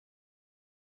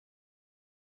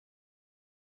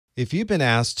If you've been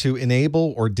asked to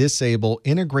enable or disable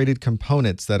integrated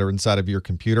components that are inside of your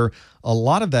computer, a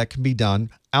lot of that can be done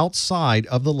outside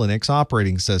of the Linux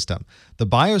operating system. The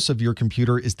BIOS of your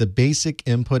computer is the basic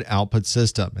input-output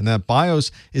system, and that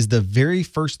BIOS is the very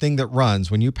first thing that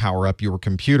runs when you power up your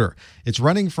computer. It's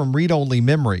running from read-only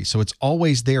memory, so it's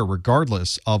always there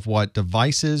regardless of what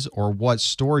devices or what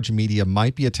storage media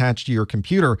might be attached to your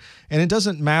computer, and it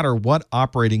doesn't matter what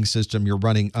operating system you're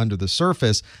running under the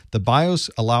surface, the BIOS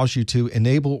allows you to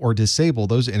enable or disable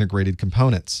those integrated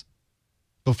components.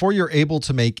 Before you're able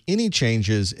to make any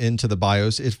changes into the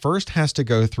BIOS, it first has to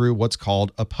go through what's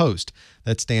called a POST.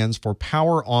 That stands for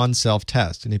Power On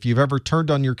Self-Test. And if you've ever turned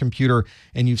on your computer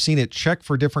and you've seen it check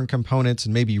for different components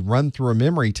and maybe run through a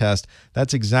memory test,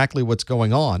 that's exactly what's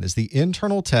going on, is the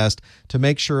internal test to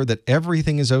make sure that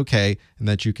everything is okay and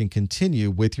that you can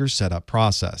continue with your setup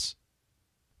process.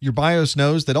 Your BIOS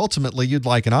knows that ultimately you'd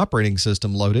like an operating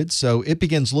system loaded, so it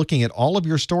begins looking at all of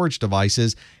your storage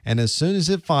devices, and as soon as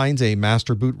it finds a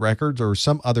master boot record or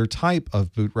some other type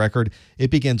of boot record,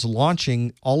 it begins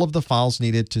launching all of the files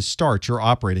needed to start your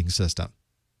operating system.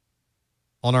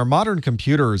 On our modern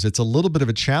computers, it's a little bit of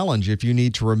a challenge if you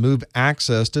need to remove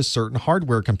access to certain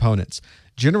hardware components.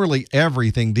 Generally,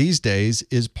 everything these days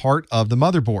is part of the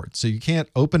motherboard, so you can't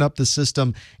open up the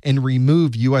system and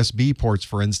remove USB ports,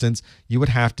 for instance. You would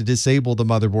have to disable the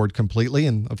motherboard completely,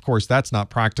 and of course, that's not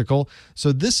practical.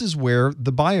 So this is where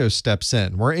the BIOS steps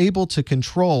in. We're able to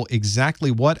control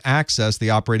exactly what access the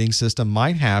operating system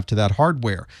might have to that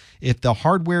hardware. If the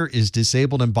hardware is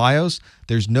disabled in BIOS,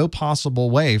 there's no possible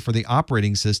way for the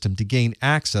operating system to gain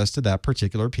access to that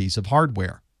particular piece of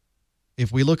hardware.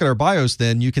 If we look at our BIOS,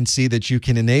 then you can see that you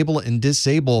can enable and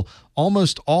disable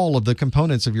almost all of the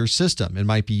components of your system. It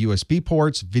might be USB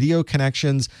ports, video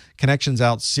connections, connections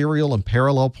out serial and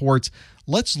parallel ports.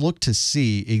 Let's look to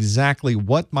see exactly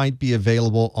what might be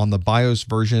available on the BIOS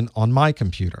version on my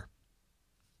computer.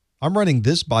 I'm running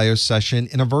this BIOS session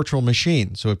in a virtual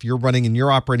machine. So if you're running in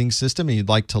your operating system and you'd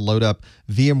like to load up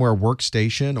VMware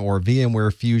Workstation or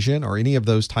VMware Fusion or any of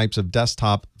those types of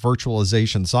desktop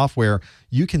virtualization software,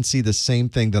 you can see the same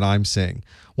thing that I'm seeing.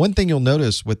 One thing you'll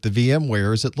notice with the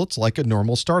VMware is it looks like a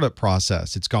normal startup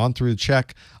process. It's gone through the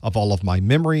check of all of my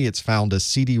memory, it's found a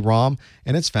CD-ROM,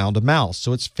 and it's found a mouse.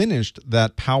 So it's finished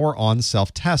that power on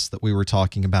self-test that we were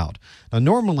talking about. Now,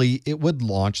 normally it would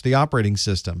launch the operating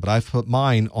system, but I've put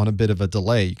mine on a bit of a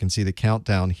delay. You can see the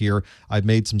countdown here. I've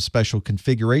made some special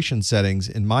configuration settings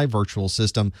in my virtual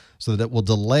system so that it will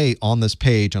delay on this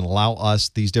page and allow us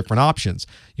these different options.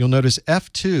 You'll notice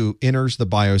F2 enters the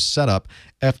BIOS setup,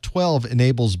 F12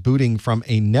 enables booting from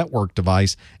a network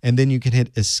device, and then you can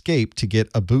hit Escape to get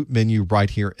a boot menu right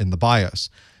here in the BIOS.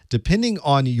 Depending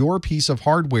on your piece of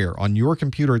hardware, on your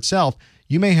computer itself,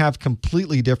 you may have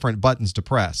completely different buttons to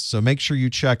press. So make sure you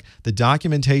check the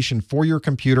documentation for your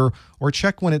computer or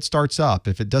check when it starts up.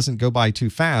 If it doesn't go by too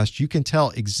fast, you can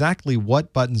tell exactly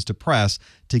what buttons to press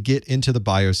to get into the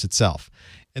BIOS itself.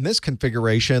 In this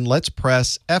configuration, let's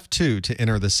press F2 to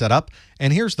enter the setup.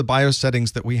 And here's the BIOS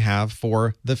settings that we have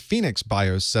for the Phoenix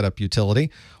BIOS setup utility.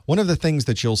 One of the things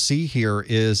that you'll see here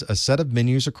is a set of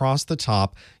menus across the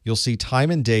top. You'll see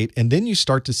time and date, and then you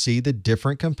start to see the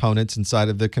different components inside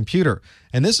of the computer.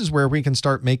 And this is where we can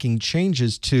start making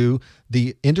changes to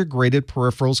the integrated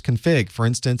peripherals config. For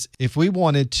instance, if we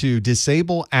wanted to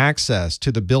disable access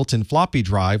to the built-in floppy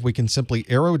drive, we can simply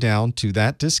arrow down to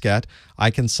that diskette.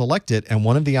 I can select it, and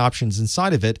one of the options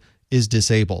inside of it is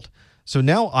disabled. So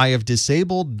now I have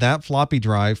disabled that floppy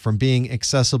drive from being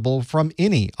accessible from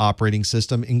any operating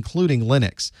system, including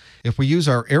Linux. If we use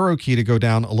our arrow key to go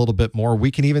down a little bit more, we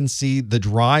can even see the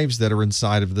drives that are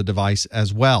inside of the device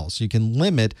as well. So you can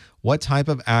limit what type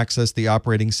of access the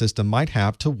operating system might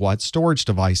have to what storage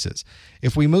devices.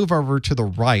 If we move over to the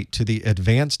right to the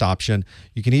advanced option,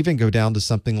 you can even go down to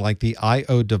something like the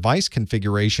I/O device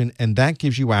configuration, and that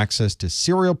gives you access to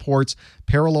serial ports,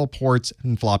 parallel ports,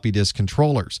 and floppy disk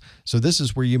controllers. So this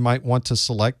is where you might want to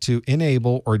select to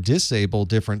enable or disable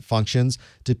different functions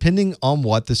depending on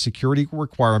what the security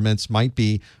requirements might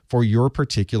be for your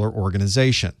particular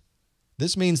organization.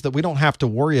 This means that we don't have to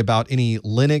worry about any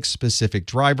Linux-specific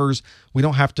drivers. We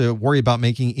don't have to worry about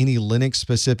making any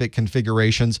Linux-specific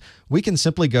configurations. We can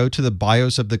simply go to the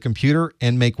BIOS of the computer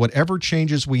and make whatever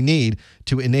changes we need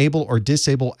to enable or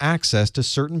disable access to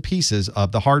certain pieces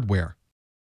of the hardware.